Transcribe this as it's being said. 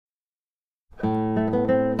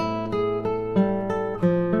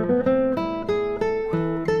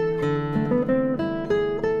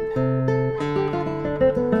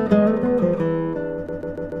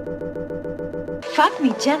fuck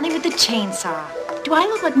me gently with the chainsaw. Do I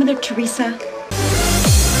look like Mother Teresa?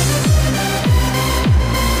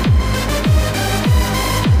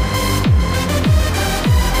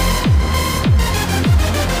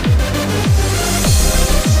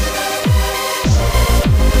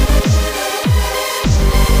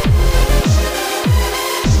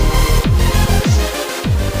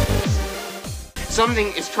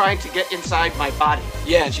 Something is trying to get inside my body.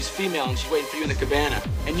 Yeah, and she's female and she's waiting for you in the cabana.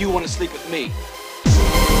 And you want to sleep with me.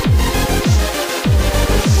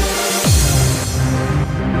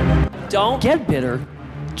 Don't get bitter,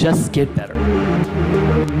 just get better.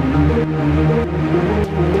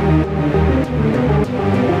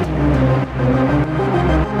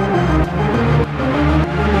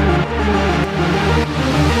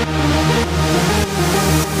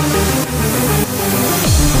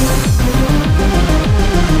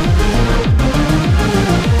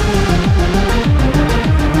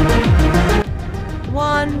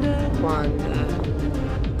 Wanda.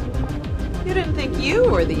 You didn't think you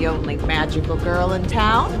were the only magical girl in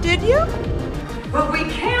town, did you? But we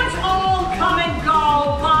can't all come and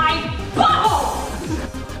go by bubble!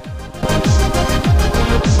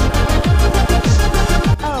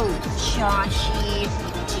 Oh, Joshy,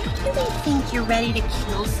 do you really think you're ready to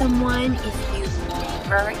kill someone if you've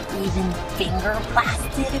never even finger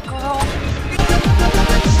blasted a girl?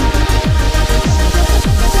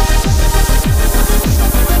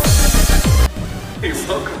 Hey,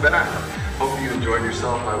 welcome back. Hope you enjoyed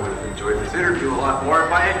yourself. I would have enjoyed this interview a lot more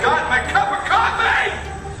if I had gotten my cup of coffee!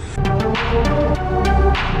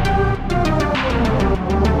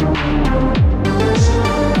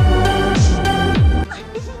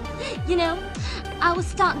 You know, I was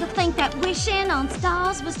starting to think that wishing on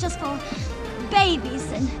stars was just for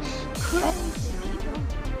babies and crazy people.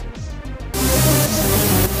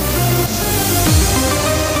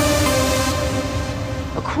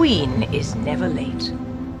 A queen is never late.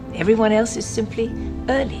 Everyone else is simply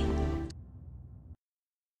early.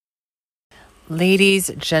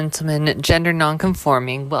 Ladies, gentlemen, gender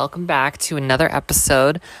nonconforming, welcome back to another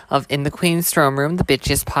episode of In the Queen's Throne Room, the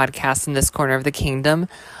bitchiest podcast in this corner of the kingdom.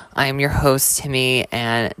 I am your host, Timmy,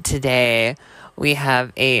 and today we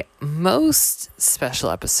have a most special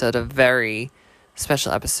episode, a very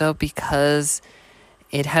special episode, because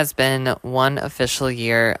it has been one official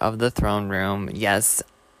year of the Throne Room. Yes,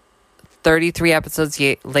 33 episodes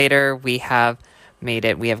later, we have made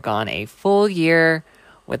it. We have gone a full year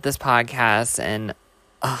with this podcast, and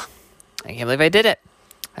I can't believe I did it.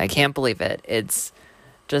 I can't believe it. It's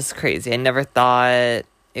just crazy. I never thought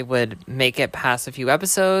it would make it past a few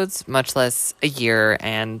episodes, much less a year,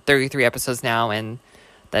 and 33 episodes now, and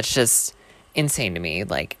that's just insane to me.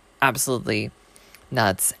 Like, absolutely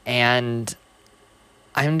nuts. And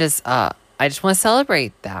I'm just, I just want to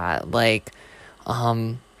celebrate that. Like,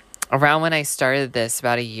 around when I started this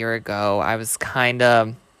about a year ago, I was kind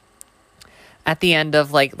of at the end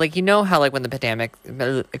of like, you know how like when the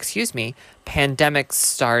pandemic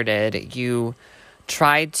started, you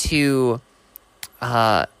tried to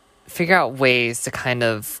figure out ways to kind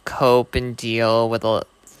of cope and deal with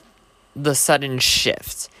the sudden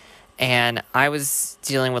shift. And I was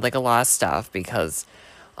dealing with like a lot of stuff because,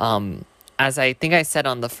 as I think I said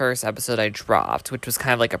on the first episode I dropped, which was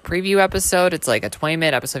kind of like a preview episode. It's like a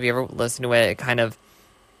 20-minute episode. If you ever listen to it, it kind of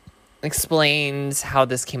explains how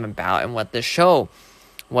this came about and what the show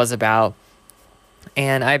was about.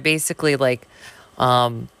 And I basically I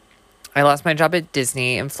lost my job at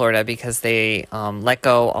Disney in Florida because they let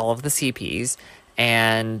go all of the CPs,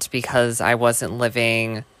 and because I wasn't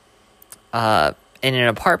living in an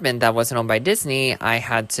apartment that wasn't owned by Disney, I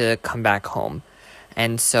had to come back home.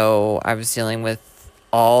 And so I was dealing with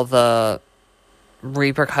all the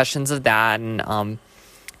repercussions of that, and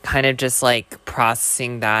kind of just like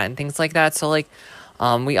processing that and things like that. So like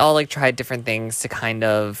we all like tried different things to kind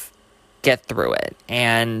of get through it.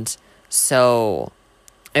 And so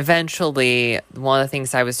eventually one of the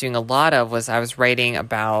things I was doing a lot of was I was writing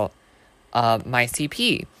about my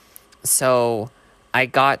CP. So I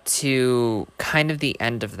got to kind of the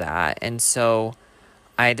end of that, and so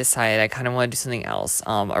I decided I kind of want to do something else.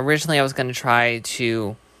 Originally, I was going to try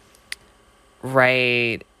to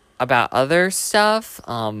write about other stuff,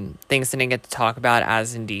 things I didn't get to talk about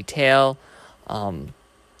as in detail.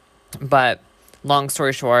 But long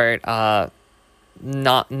story short, not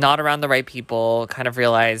around the right people, kind of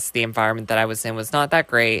realized the environment that I was in was not that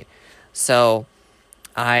great. So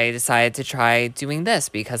I decided to try doing this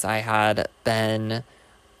because I had been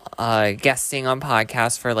guesting on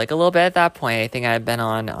podcasts for like a little bit at that point. I think I had been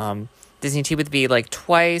on Disney Tea with V like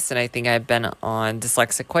twice, and I think I've been on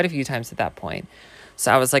Dyslexic quite a few times at that point.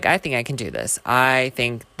 So I was like, I think I can do this. I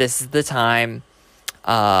think this is the time.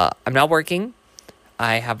 I'm not working.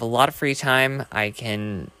 I have a lot of free time. I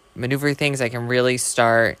can maneuver things. I can really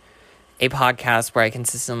start a podcast where I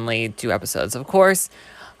consistently do episodes. Of course,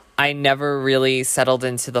 I never really settled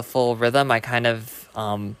into the full rhythm. I kind of,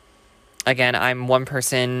 again, I'm one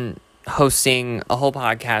person hosting a whole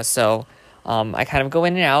podcast, so I kind of go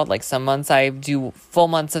in and out. Like some months I do full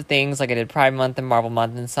months of things, like I did Pride Month and Marvel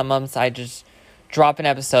Month, and some months I just drop an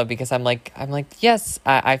episode because I'm like, yes,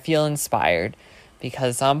 I feel inspired,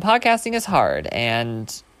 because podcasting is hard,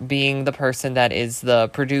 and being the person that is the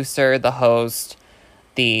producer, the host,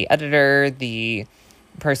 the editor, the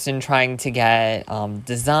person trying to get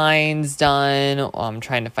designs done,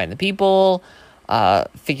 trying to find the people,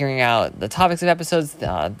 figuring out the topics of episodes,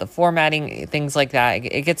 the formatting, things like that.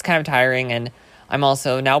 It gets kind of tiring, and I'm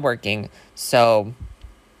also now working, so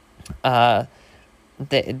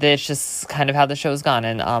that's just kind of how the show's gone,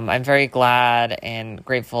 and I'm very glad and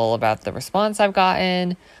grateful about the response I've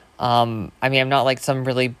gotten. I mean, I'm not like some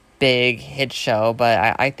really big hit show,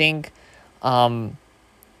 but I think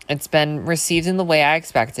it's been received in the way I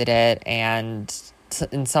expected it, and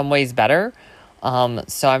in some ways better.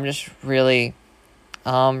 So I'm just really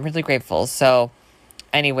grateful. So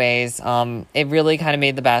anyways, it really kind of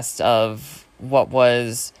made the best of what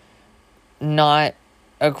was not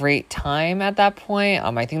a great time at that point.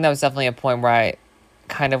 I think that was definitely a point where I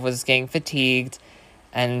kind of was getting fatigued,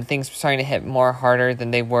 and things were starting to hit more harder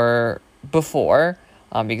than they were before,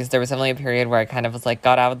 because there was definitely a period where I kind of was like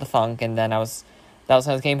got out of the funk, and then that was when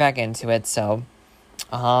I was getting back into it. So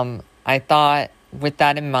I thought, with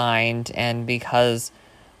that in mind, and because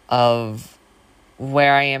of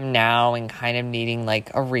where I am now and kind of needing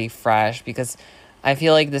like a refresh, because I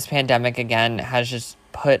feel like this pandemic again has just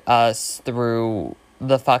put us through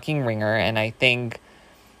the fucking ringer, and I think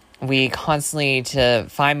we constantly need to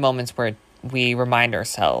find moments where we remind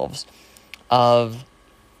ourselves of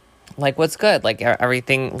like what's good, like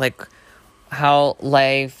everything, like how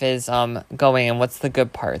life is going, and what's the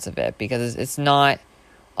good parts of it, because it's not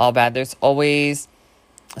all bad. There's always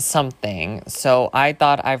something. So I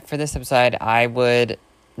thought for this episode I would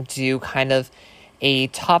do kind of a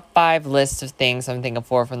top 5 list of things I'm thinking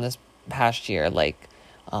for from this past year. Like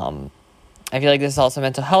I feel like this is also a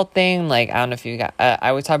mental health thing. Like, I don't know if you got, I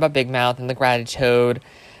always talk about Big Mouth and the Grati-Toad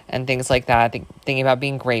and things like that. Thinking about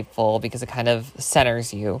being grateful, because it kind of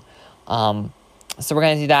centers you. So we're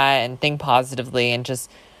going to do that and think positively, and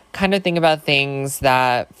just kind of think about things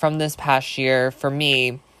that from this past year for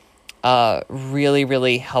me really,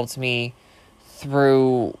 really helped me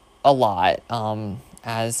through a lot,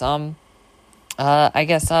 as I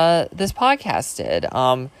guess this podcast did.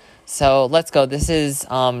 So let's go. This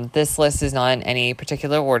list is not in any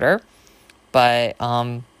particular order, but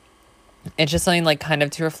it's just something like kind of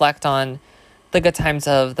to reflect on the good times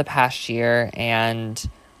of the past year, and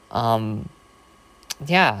let's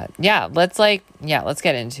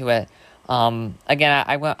get into it. Again,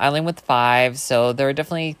 I went with 5, so there are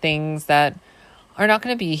definitely things that are not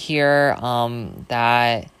going to be here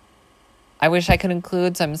that I wish I could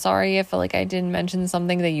include. So I'm sorry if like I didn't mention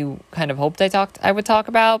something that you kind of hoped I would talk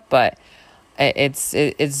about, but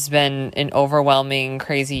it's been an overwhelming,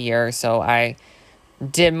 crazy year, so I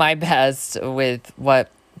did my best with what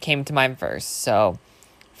came to mind first. So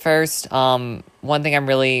first, one thing I'm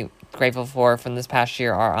really grateful for from this past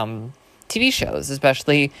year are TV shows,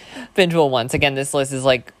 especially bingeable ones. Again, this list is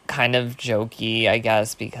like kind of jokey, I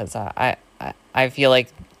guess, because I feel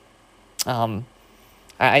like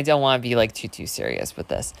I don't want to be like too serious with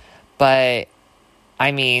this, but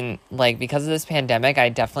I mean, like, because of this pandemic, I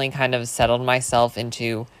definitely kind of settled myself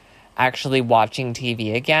into actually watching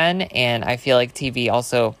TV again, and I feel like TV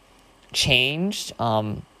also changed. I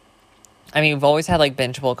mean, we've always had like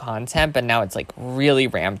bingeable content, but now it's like really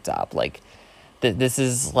ramped up. Like this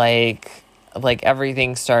is like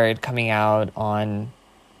everything started coming out on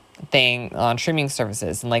streaming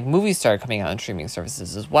services, and like movies started coming out on streaming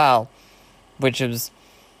services as well, which was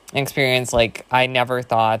an experience like I never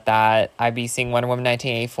thought that I'd be seeing Wonder Woman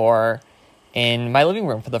 1984 in my living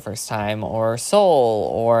room for the first time, or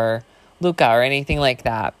Soul, or Luca, or anything like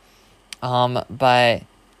that. But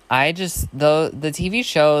I just, the TV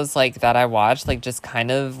shows like that I watched, like, just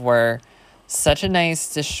kind of were such a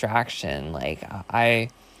nice distraction. Like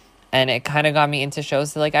and it kind of got me into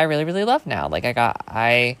shows that like I really, really love now. Like I got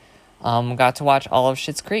to watch all of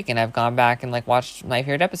Schitt's Creek, and I've gone back and like watched my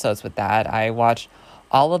favorite episodes with that. I watched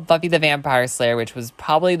all of Buffy the Vampire Slayer, which was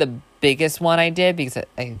probably the biggest one I did, because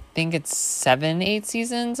I think it's 7-8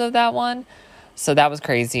 seasons of that one. So that was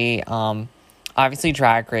crazy. Obviously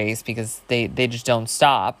Drag Race, because they just don't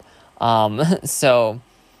stop. So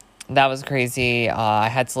that was crazy. I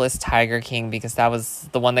had to list Tiger King because that was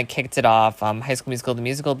the one that kicked it off. High School Musical, the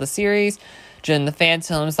musical, the series, June the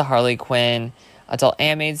Phantoms, the Harley Quinn adult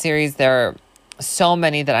animated series. There are so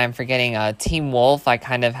many that I'm forgetting. Teen Wolf, I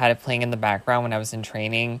kind of had it playing in the background when I was in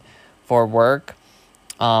training for work.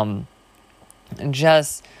 And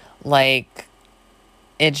just like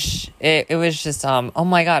it was just oh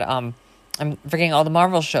my god, I'm forgetting all the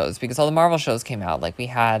Marvel shows because all the Marvel shows came out. Like we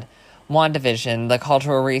had WandaVision, the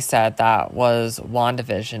cultural reset that was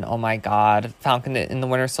WandaVision. Oh my god, Falcon and the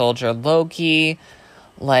Winter Soldier, Loki,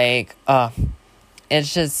 like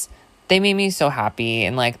it's just, they made me so happy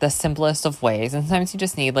in like the simplest of ways. And sometimes you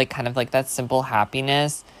just need like kind of like that simple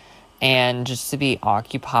happiness and just to be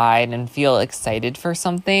occupied and feel excited for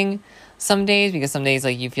something some days, because some days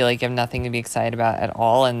like you feel like you have nothing to be excited about at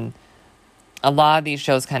all. And a lot of these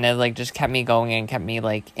shows kind of like just kept me going and kept me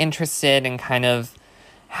like interested and kind of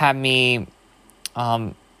had me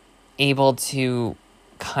able to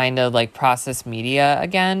kind of like process media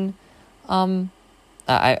again.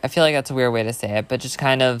 I feel like that's a weird way to say it, but just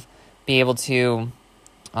kind of be able to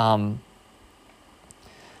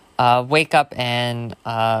wake up and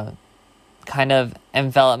kind of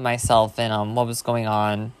envelop myself in what was going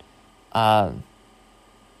on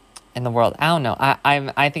in the world. I don't know.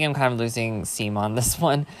 I think I'm kind of losing steam on this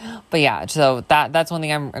one, but yeah. So that's one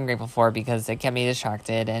thing I'm grateful for because it kept me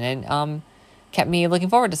distracted and it kept me looking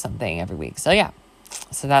forward to something every week. So yeah,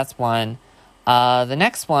 so that's one. The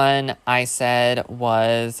next one I said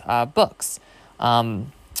was books.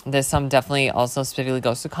 This definitely also specifically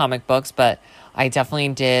goes to comic books, but I definitely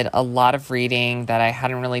did a lot of reading that I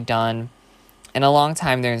hadn't really done in a long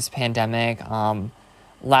time during this pandemic.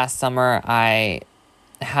 Last summer I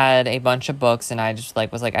had a bunch of books and I just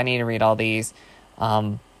was like, I need to read all these.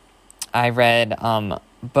 I read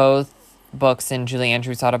both books in Julie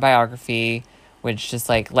Andrews' autobiography, which just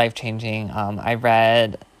like life-changing.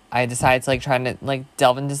 I decided to try to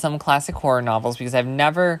delve into some classic horror novels because I've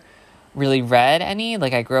never really read any.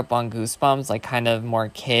 I grew up on Goosebumps, kind of more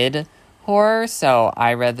kid horror. So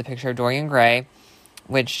I read The Picture of Dorian Gray,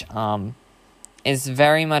 which is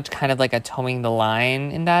very much kind of like a towing the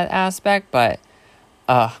line in that aspect, but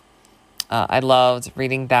I loved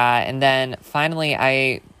reading that. And then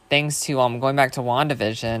finally, thanks to going back to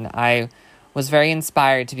WandaVision, I was very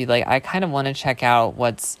inspired to be I kind of want to check out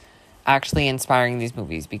what's actually inspiring these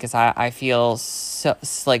movies, because I feel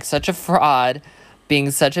such a fraud being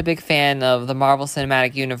such a big fan of the Marvel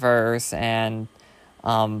Cinematic Universe and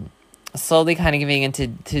slowly kind of giving into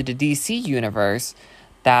the DC universe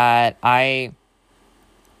that I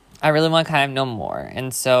really want to kind of know more.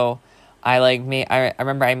 And so I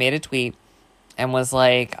remember I made a tweet and was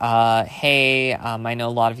like, hey, I know a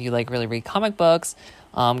lot of you really read comic books.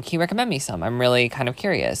 Can you recommend me some? I'm really kind of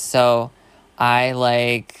curious. So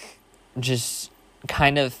I just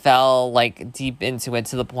kind of fell deep into it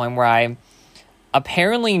to the point where I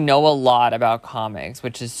apparently know a lot about comics,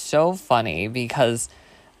 which is so funny because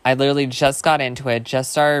I literally just got into it,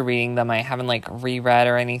 just started reading them. I haven't reread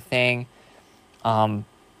or anything. I've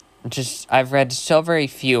read so very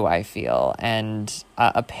few, I feel, and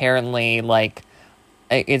apparently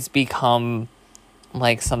it's become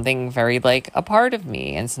something very a part of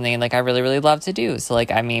me and something I really, really love to do. So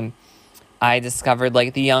I discovered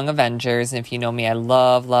the Young Avengers, and if you know me, I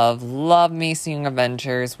love me some Young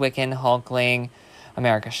Avengers, Wiccan, Hulkling,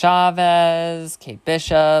 America Chavez, Kate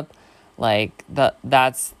Bishop,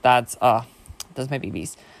 that's my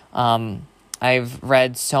babies. I've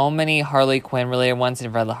read so many Harley Quinn related ones.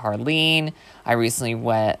 I've read the Harleen. I recently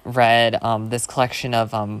read this collection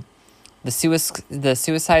of the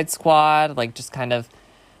Suicide Squad, just kind of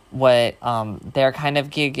what their kind of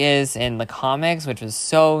gig is in the comics, which was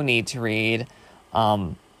so neat to read,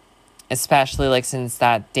 especially since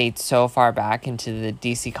that dates so far back into the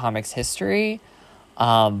DC Comics history.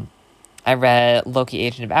 I read Loki,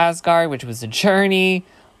 Agent of Asgard, which was a journey,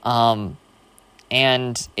 and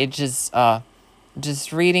it just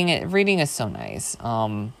reading is so nice.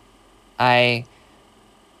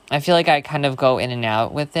 I feel I kind of go in and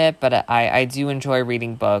out with it, but I do enjoy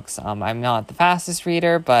reading books. I'm not the fastest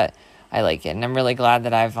reader, but I like it. And I'm really glad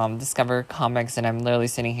that I've discovered comics, and I'm literally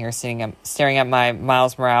sitting here staring at my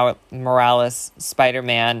Miles Morales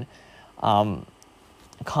Spider-Man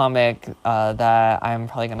comic that I'm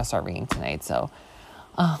probably going to start reading tonight. So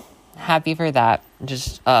happy for that.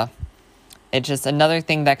 It's just another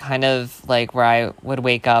thing that kind of where I would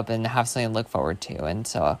wake up and have something to look forward to. And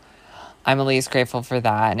so I'm at least grateful for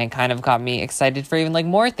that, and it kind of got me excited for even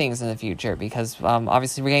more things in the future, because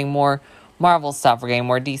obviously we're getting more Marvel stuff, we're getting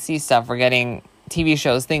more DC stuff, we're getting TV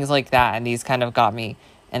shows, things like that, and these kind of got me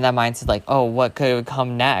and that mindset, like, oh, what could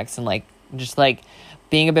come next, and like just like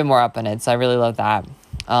being a bit more up on it. So I really love that.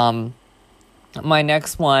 My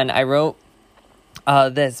next one, I wrote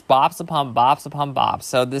this bops upon bops upon bops.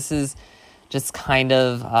 So this is just kind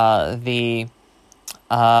of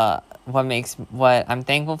what I'm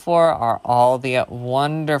thankful for are all the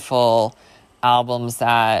wonderful albums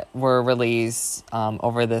that were released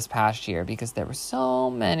over this past year, because there were so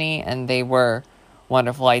many and they were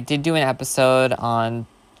wonderful. I did do an episode on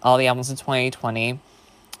all the albums of 2020,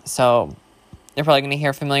 so you're probably going to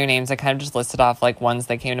hear familiar names. I kind of just listed off like ones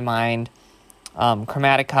that came to mind.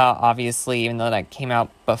 Chromatica, obviously, even though that came out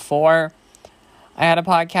before I had a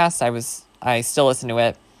podcast, I still listen to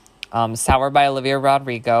it. Sour by Olivia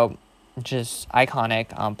Rodrigo, just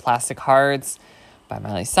iconic. Plastic Hearts by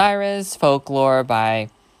Miley Cyrus. Folklore by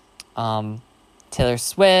Taylor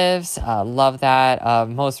Swift. Love that.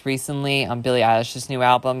 Most recently, Billie Eilish's new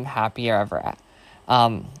album, Happier Ever.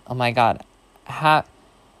 Oh my god. Why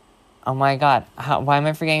am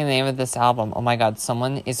I forgetting the name of this album? Oh my god,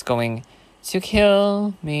 someone is going to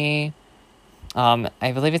kill me.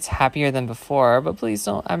 I believe it's Happier Than Before, but please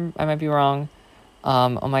don't, I might be wrong.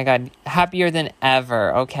 Oh my god, Happier Than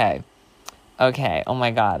Ever. Okay, oh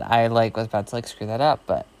my god, I was about to screw that up,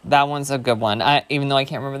 but that one's a good one. Even though I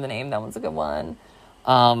can't remember the name, that one's a good one.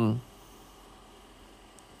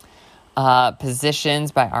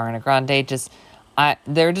 Positions by Ariana Grande.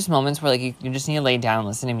 There are just moments where you just need to lay down and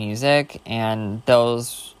listen to music, and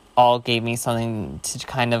those all gave me something to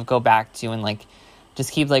kind of go back to and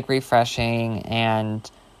just keep refreshing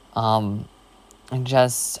and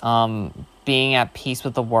just being at peace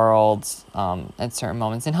with the world at certain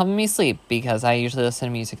moments, and helping me sleep, because I usually listen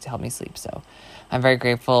to music to help me sleep. So I'm very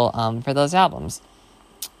grateful for those albums.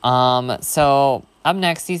 So up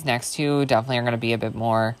next, these next two definitely are going to be a bit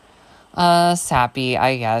more sappy,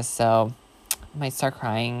 I guess. So I might start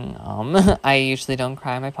crying. I usually don't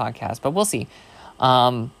cry on my podcast, but we'll see.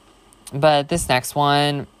 But this next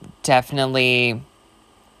one, definitely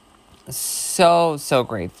so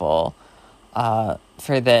grateful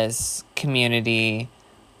for this community.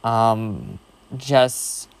 I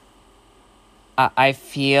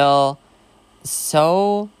feel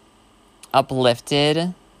so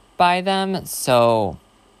uplifted by them. So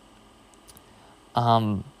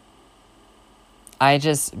I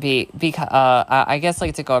guess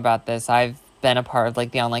to go about this, I've been a part of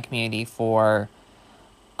the online community for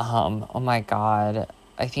oh my god,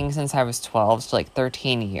 I think since I was 12, so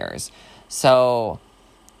 13 years. So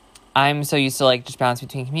I'm so used to just bouncing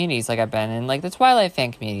between communities. I've been in the Twilight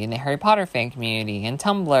fan community, and the Harry Potter fan community, and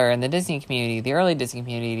Tumblr, and the Disney community, the early Disney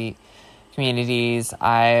communities.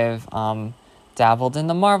 I've dabbled in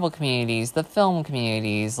the Marvel communities, the film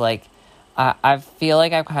communities. I feel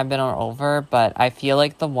I've kind of been all over, but I feel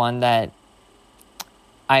the one that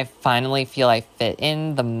I finally feel I fit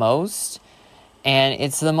in the most, and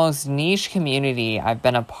it's the most niche community I've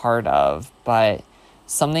been a part of, but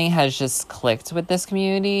something has just clicked with this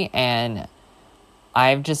community, and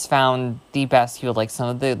I've just found the best people, some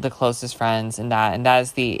of the closest friends and that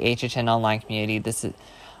is the HHN online community.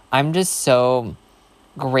 I'm just so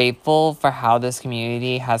grateful for how this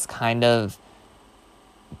community has kind of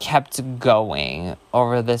kept going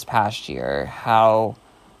over this past year. How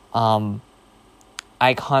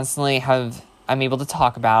I constantly I'm able to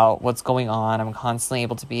talk about what's going on. I'm constantly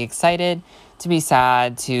able to be excited, to be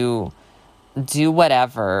sad, to do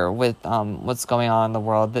whatever with what's going on in the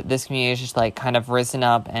world. That this community is just kind of risen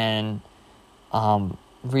up and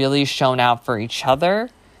really shown out for each other,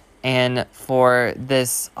 and for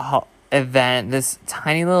this event, this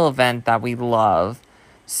tiny little event that we love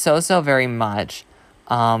so very much.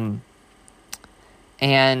 And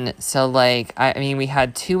so we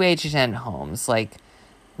had 2 HHN homes.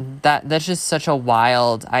 That's just such a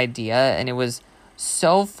wild idea, and it was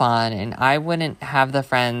so fun, and I wouldn't have the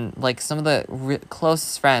friend, some of the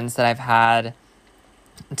closest friends that I've had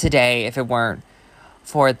today if it weren't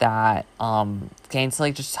for that. Getting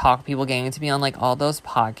to just talk to people, getting to be on all those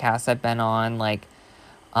podcasts I've been on.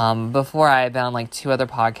 Before I had been on 2 other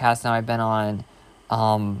podcasts. Now I've been on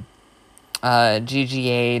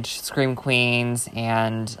GGH, Scream Queens,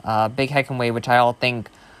 and Big Heck and Way, which I all think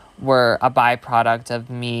were a byproduct of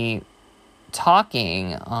me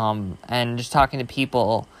talking and just talking to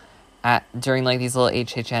people during these little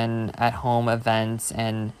HHN at home events,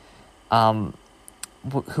 and who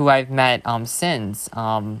I've met since,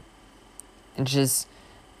 and just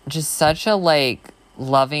such a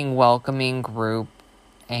loving, welcoming group,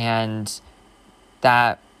 and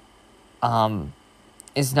that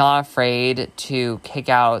is not afraid to kick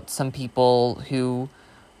out some people who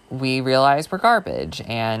we realize we're garbage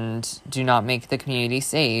and do not make the community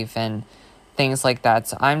safe and things like that.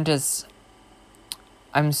 So I'm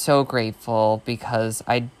so grateful because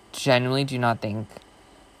I genuinely do not think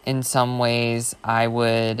in some ways I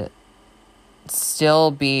would still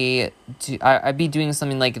I'd be doing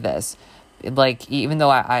something like this. Like, even though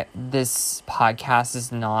I this podcast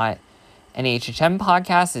is not an HHM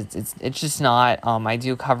podcast, it's just not. I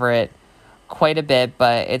do cover it quite a bit,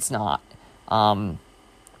 but it's not.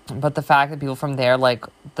 But the fact that people from there, like,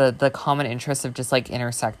 the common interests have just, like,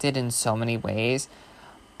 intersected in so many ways,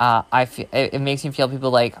 I feel it makes me feel people,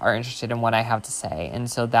 like, are interested in what I have to say, and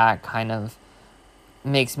so that kind of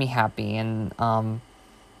makes me happy, and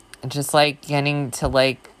just, like, getting to,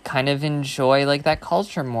 like, kind of enjoy, like, that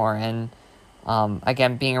culture more, and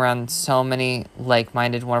again, being around so many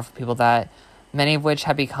like-minded, wonderful people that many of which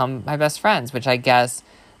have become my best friends, which I guess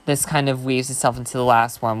this kind of weaves itself into the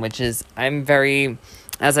last one, which is I'm very,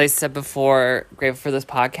 as I said before, grateful for this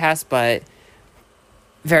podcast, but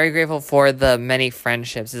very grateful for the many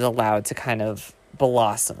friendships it's allowed to kind of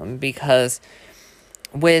blossom, because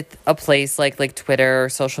with a place like Twitter or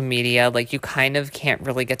social media, like, you kind of can't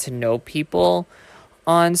really get to know people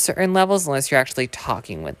on certain levels unless you're actually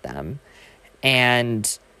talking with them.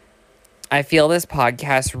 And I feel this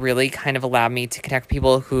podcast really kind of allowed me to connect with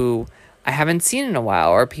people who I haven't seen in a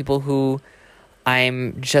while, or people who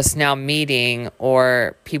I'm just now meeting,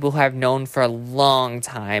 or people who I've known for a long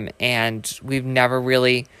time, and we've never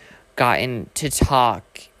really gotten to talk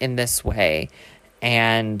in this way.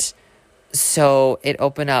 And so it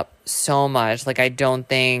opened up so much. Like, I don't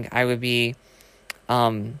think I would be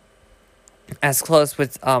as close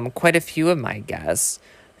with quite a few of my guests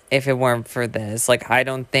if it weren't for this. Like, I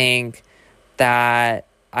don't think that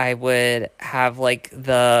I would have, like,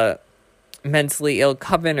 the mentally ill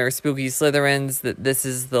coven or spooky Slytherins. That this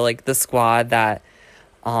is the squad that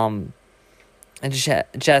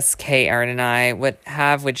Jess, Kay, Aaron, and I would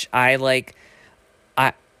have, which I like.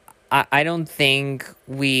 I don't think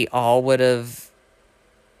we all would have.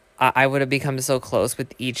 I would have become so close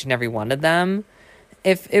with each and every one of them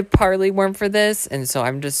if it partly weren't for this, and so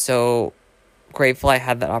I'm just so grateful I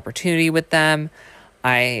had that opportunity with them.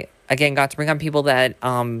 I again got to bring on people that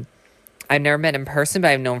I've never met in person, but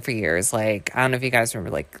I've known for years. Like, I don't know if you guys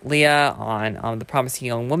remember, like, Leah on the Promising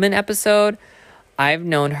Young Woman episode. I've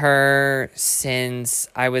known her since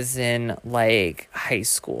I was in, like, high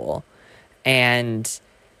school. And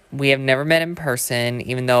we have never met in person,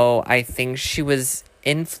 even though I think she was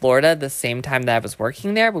in Florida the same time that I was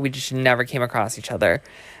working there, but we just never came across each other.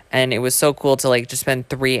 And it was so cool to, like, just spend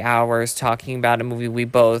 3 hours talking about a movie we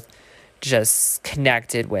both just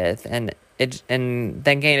connected with, and then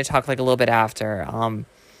getting to talk, like, a little bit after.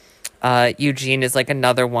 Eugene is, like,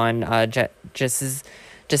 another one. Just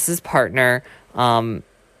his partner.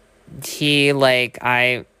 He, like,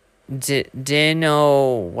 I didn't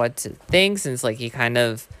know what to think, since, like, he kind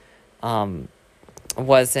of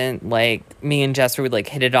wasn't, like, me and Jess would, like,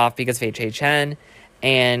 hit it off because of HHN.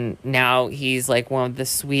 And now he's, like, one of the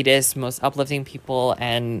sweetest, most uplifting people,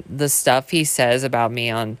 and the stuff he says about me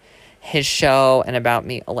on his show and about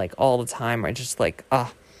me, like, all the time are just, like, I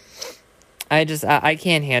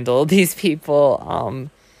can't handle these people.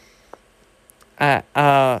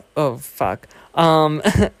 Oh, fuck.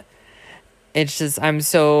 It's just, I'm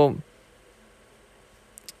so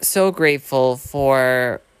grateful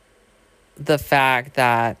for the fact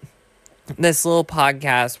that this little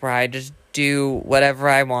podcast where I just do whatever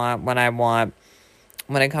I want when I want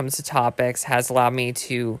when it comes to topics has allowed me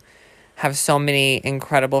to have so many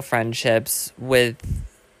incredible friendships with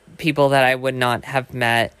people that I would not have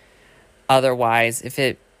met otherwise if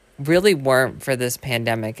it really weren't for this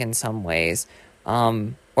pandemic in some ways,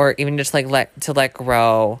 or even just like let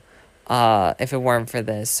grow if it weren't for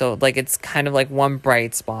this. So, like, it's kind of like one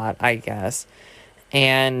bright spot, I guess.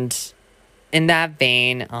 And in that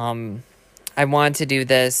vein, I wanted to do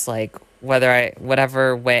this, like,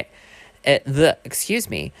 whatever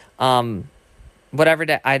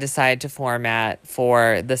I decide to format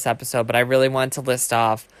for this episode, but I really want to list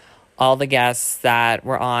off all the guests that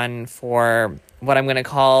were on for what I'm going to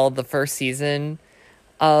call the first season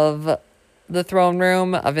of the Throne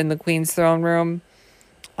Room, of In the Queen's Throne Room,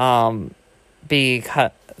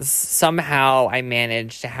 because somehow I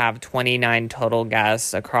managed to have 29 total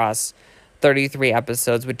guests across 33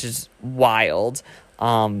 episodes, which is wild.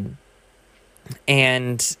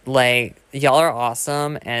 And, like, y'all are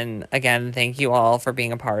awesome, and again, thank you all for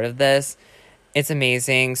being a part of this. It's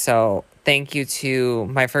amazing. So thank you to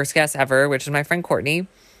my first guest ever, which is my friend Courtney.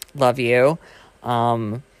 Love you.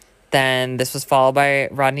 Then this was followed by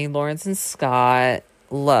Rodney, Lawrence, and Scott.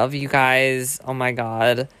 Love you guys. Oh my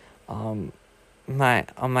god. Oh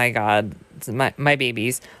my god, my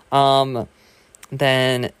babies.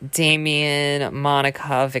 Then Damien,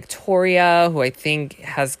 Monica, Victoria, who I think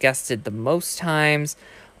has guested the most times.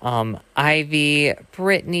 Ivy,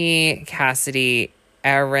 Brittany, Cassidy,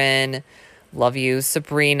 Erin, love you,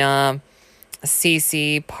 Sabrina,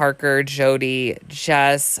 Cece, Parker, Jody,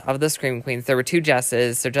 Jess of the Scream Queens. There were 2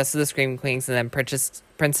 Jesses. So Jess of the Scream Queens, and then Princess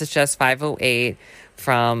Jess 508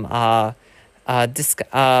 from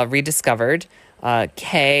Rediscovered.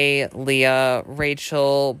 Kay, Leah,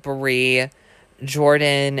 Rachel, Bree,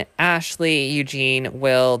 Jordan, Ashley, Eugene,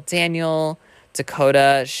 Will, Daniel,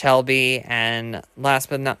 Dakota, Shelby, and last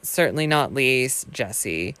but certainly not least,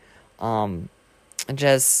 Jesse. I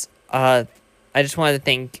just wanted to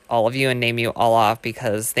thank all of you and name you all off,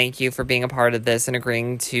 because thank you for being a part of this and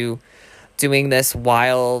agreeing to doing this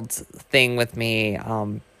wild thing with me.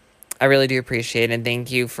 I really do appreciate it, and thank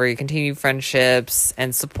you for your continued friendships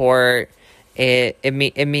and support. It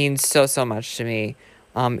means so much to me.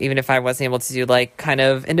 Even if I wasn't able to do like kind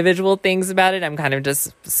of individual things about it, I'm kind of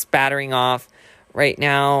just spattering off right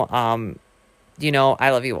now. I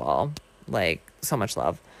love you all, like, so much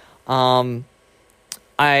love.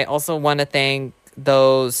 I also want to thank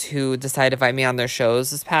those who decided to invite me on their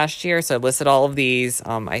shows this past year. So I listed all of these.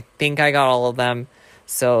 I think I got all of them.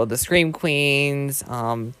 So the Scream Queens,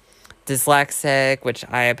 Dyslexic, which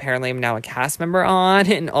I apparently am now a cast member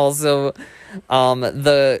on, and also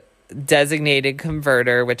the Designated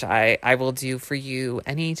Converter, which I will do for you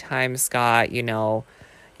anytime, Scott. You know,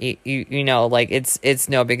 like it's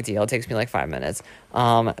no big deal. It takes me like 5 minutes.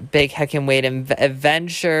 Big Heckin' Wait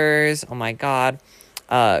Adventures. Oh my god.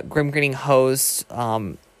 Grim Grinning Host.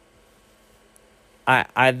 That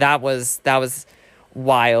was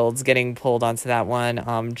wild getting pulled onto that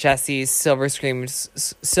one. Jesse's Silver Screen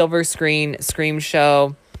Scream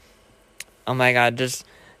Show. Oh my god, just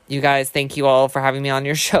you guys, thank you all for having me on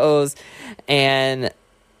your shows and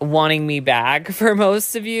wanting me back for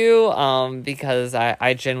most of you, because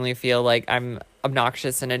I genuinely feel like I'm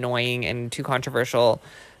obnoxious and annoying and too controversial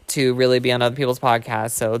to really be on other people's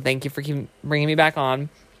podcasts. So thank you for bringing me back on.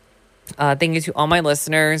 Thank you to all my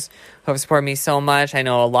listeners who have supported me so much. I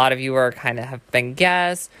know a lot of you are have been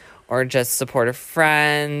guests or just supportive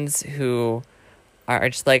friends who are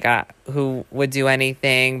just like, who would do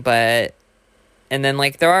anything, and then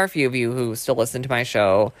like there are a few of you who still listen to my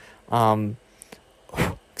show.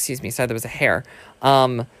 Excuse me, sorry, there was a hair.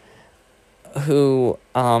 Who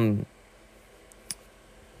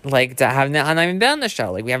like haven't even been on the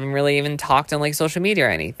show. Like we haven't really even talked on like social media or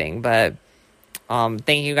anything. But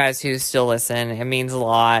thank you guys who still listen. It means a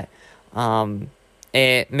lot.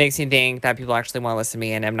 It makes me think that people actually want to listen to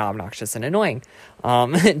me and I'm not obnoxious and annoying.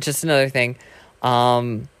 Just another thing.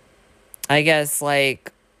 I guess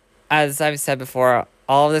like as I've said before,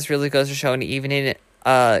 all of this really goes to show, and even in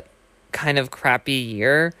a kind of crappy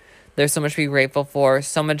year, there's so much to be grateful for,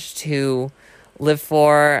 so much to live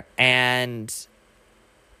for, and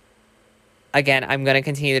again, I'm going to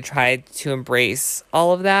continue to try to embrace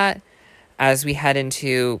all of that as we head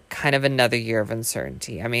into kind of another year of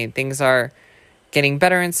uncertainty. I mean, things are getting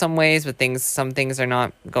better in some ways, but some things are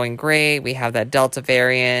not going great. We have that Delta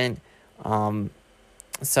variant.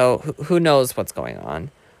 So who knows what's going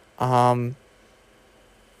on?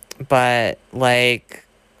 But like,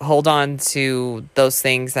 hold on to those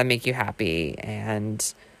things that make you happy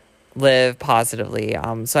and live positively.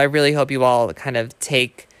 So I really hope you all kind of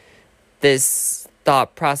take this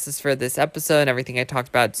thought process for this episode and everything I talked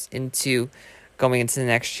about into going into the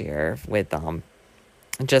next year with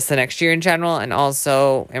just the next year in general, and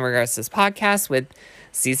also in regards to this podcast with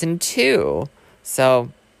season 2.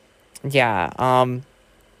 So yeah,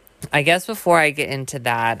 I guess before I get into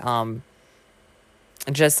that, I'd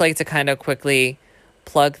just like to kind of quickly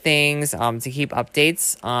plug things to keep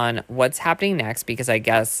updates on what's happening next, because I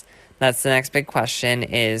guess that's the next big question.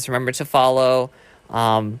 Is remember to follow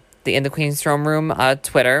the In the Queen's Throne Room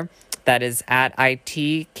Twitter. That is at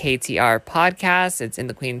ITKTR Podcast. It's In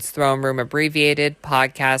the Queen's Throne Room abbreviated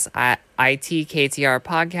podcast at ITKTR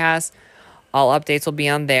Podcast. All updates will be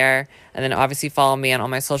on there. And then obviously follow me on all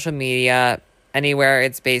my social media. Anywhere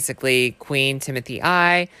it's basically Queen Timothy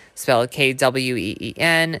I, spelled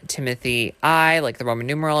Kween, Timothy I, like the Roman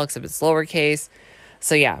numeral, except it's lowercase.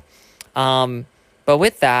 So yeah. But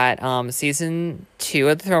with that, season 2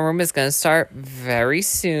 of the Throne Room is going to start very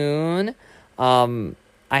soon.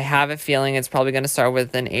 I have a feeling it's probably going to start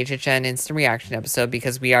with an HHN instant reaction episode,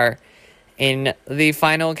 because we are in the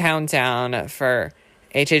final countdown for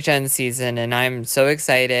HHN season, and I'm so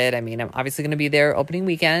excited. I mean, I'm obviously going to be there opening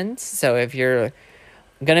weekend, so if you're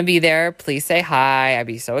going to be there, please say hi. I'd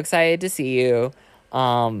be so excited to see you.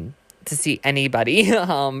 to see anybody,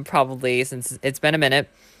 probably since it's been a minute.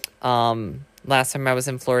 Last time I was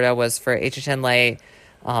in Florida was for HHN Lay,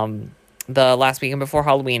 the last weekend before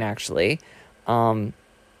Halloween, actually.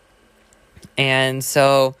 And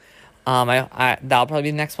so, that'll probably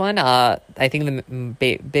be the next one. I think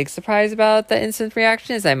the big surprise about the instant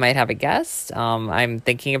reaction is I might have a guest. I'm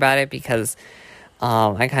thinking about it because,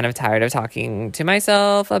 I'm kind of tired of talking to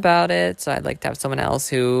myself about it. So I'd like to have someone else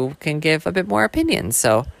who can give a bit more opinion.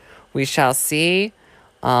 So we shall see.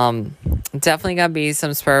 Definitely gonna be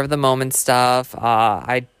some spur of the moment stuff.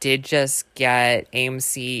 I did just get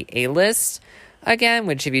AMC A-List again,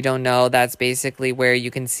 which if you don't know, that's basically where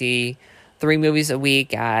you can see 3 movies a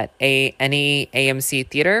week at any AMC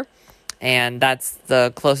theater. And that's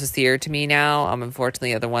the closest theater to me now.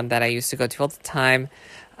 Unfortunately, the one that I used to go to all the time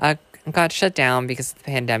got shut down because of the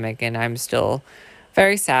pandemic, and I'm still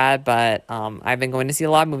very sad, but I've been going to see a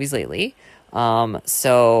lot of movies lately.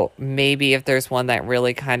 So maybe if there's one that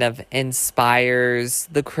really kind of inspires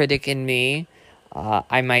the critic in me,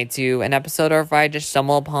 I might do an episode, or if I just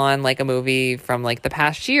stumble upon like a movie from like the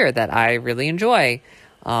past year that I really enjoy,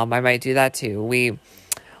 I might do that too.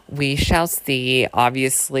 We shall see.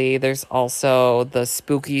 Obviously, there's also the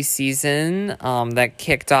spooky season that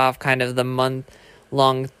kicked off kind of the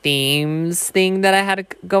month-long themes thing that I had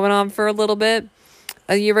going on for a little bit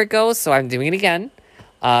a year ago, so I'm doing it again.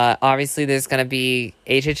 Obviously, there's going to be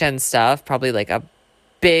HHN stuff, probably like a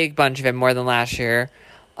big bunch of it, more than last year.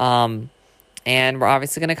 And we're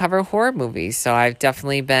obviously going to cover horror movies, so I've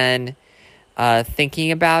definitely been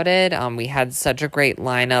thinking about it. We had such a great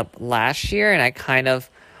lineup last year, and I kind of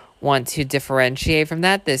want to differentiate from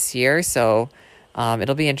that this year, so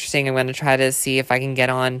it'll be interesting. I'm going to try to see if I can get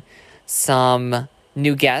on some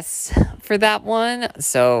new guests for that one,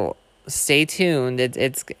 so stay tuned.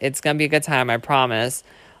 It's going to be a good time, I promise.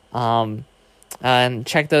 And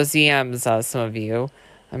check those DMs, some of you,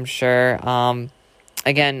 I'm sure.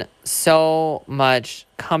 Again, so much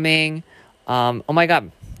coming. Oh my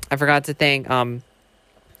God, I forgot to thank,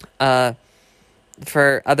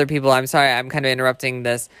 for other people. I'm sorry, I'm kind of interrupting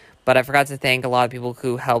this, but I forgot to thank a lot of people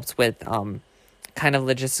who helped with, kind of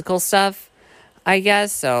logistical stuff, I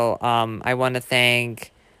guess. So, I want to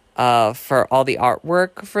thank, for all the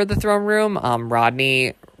artwork for the throne room.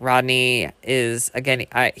 Rodney is, again,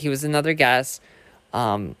 he was another guest,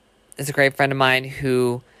 is a great friend of mine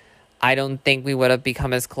who I don't think we would have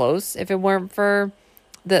become as close if it weren't for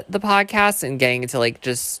the podcast and getting to like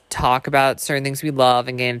just talk about certain things we love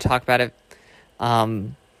and getting to talk about it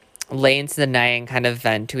late into the night and kind of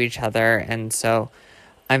vent to each other. And so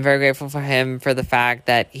I'm very grateful for him for the fact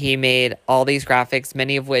that he made all these graphics,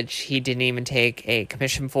 many of which he didn't even take a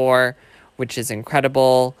commission for, which is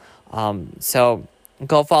incredible. So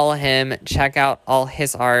go follow him, check out all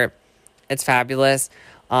his art. It's fabulous.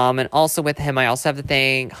 And also with him, I also have to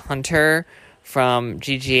thank Hunter from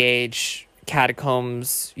GGH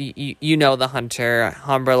Catacombs. You know the Hunter,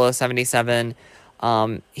 Humberlo 77.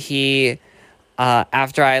 He,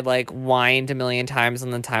 after I like whined a million times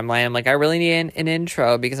on the timeline, I'm like, I really need an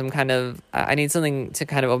intro because I need something to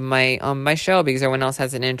kind of open my show because everyone else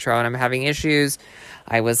has an intro and I'm having issues.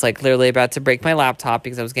 I was like literally about to break my laptop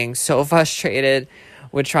because I was getting so frustrated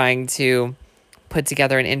with trying to put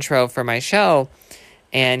together an intro for my show.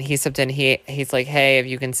 And he stepped in, he's like, hey, if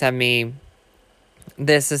you can send me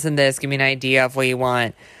this, and this, give me an idea of what you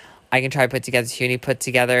want, I can try to put together to you. And he put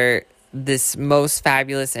together this most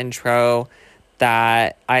fabulous intro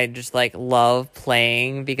that I just like love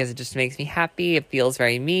playing because it just makes me happy. It feels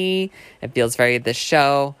very me. It feels very the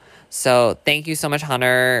show. So thank you so much,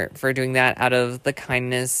 Hunter, for doing that out of the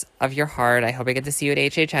kindness of your heart. I hope I get to see you at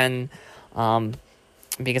HHN,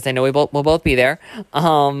 because I know we'll both be there.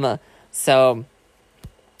 So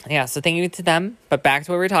yeah, so thank you to them. But back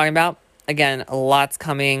to what we were talking about. Again, a lot's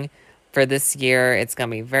coming for this year. It's going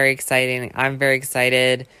to be very exciting. I'm very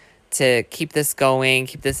excited to keep this going,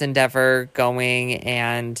 keep this endeavor going,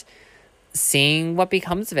 and seeing what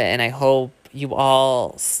becomes of it. And I hope you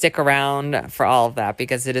all stick around for all of that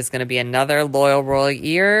because it is going to be another loyal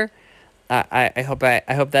year. I hope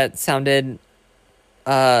that sounded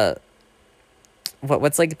what's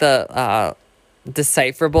like the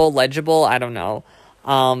decipherable, legible, I don't know.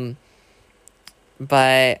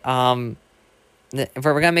 But we're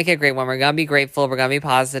gonna make it a great one. We're gonna be grateful, we're gonna be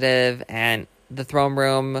positive, and the throne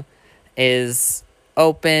room is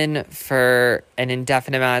open for an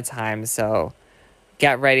indefinite amount of time, so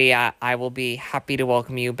get ready. I will be happy to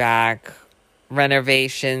welcome you back.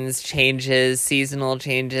 Renovations, changes, seasonal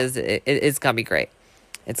changes, it's gonna be great.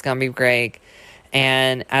 It's gonna be great.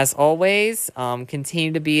 And as always,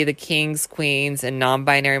 continue to be the kings, queens, and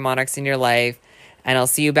non-binary monarchs in your life. And I'll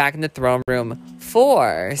see you back in the throne room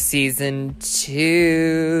for season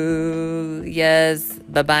 2. Yes,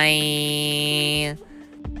 bye-bye.